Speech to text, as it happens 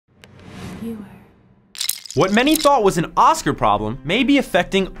Veuer. What many thought was an Oscar problem may be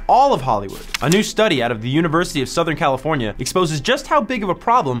affecting all of Hollywood. A new study out of the University of Southern California exposes just how big of a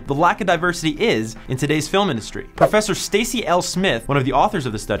problem the lack of diversity is in today's film industry. Professor Stacy L. Smith, one of the authors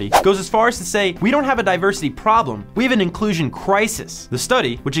of the study, goes as far as to say, we don't have a diversity problem, we have an inclusion crisis. The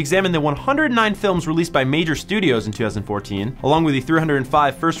study, which examined the 109 films released by major studios in 2014, along with the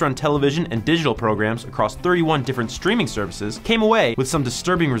 305 first-run television and digital programs across 31 different streaming services, came away with some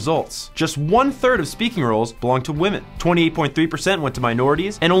disturbing results. Just 1/3 of speaking roles belong to women, 28.3% went to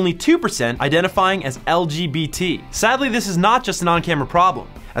minorities, and only 2% identifying as LGBT. Sadly, this is not just an on-camera problem,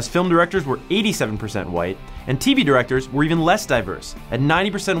 as film directors were 87% white, and TV directors were even less diverse, at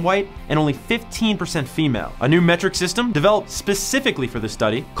 90% white and only 15% female. A new metric system developed specifically for the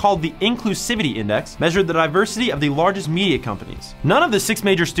study, called the Inclusivity Index, measured the diversity of the largest media companies. None of the 6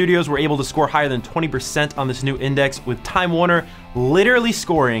 major studios were able to score higher than 20% on this new index, with Time Warner literally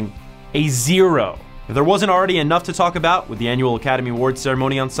scoring a 0. If there wasn't already enough to talk about with the annual Academy Awards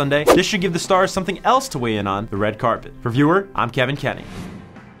ceremony on Sunday, this should give the stars something else to weigh in on the red carpet. For Veuer, I'm Kevan Kenney.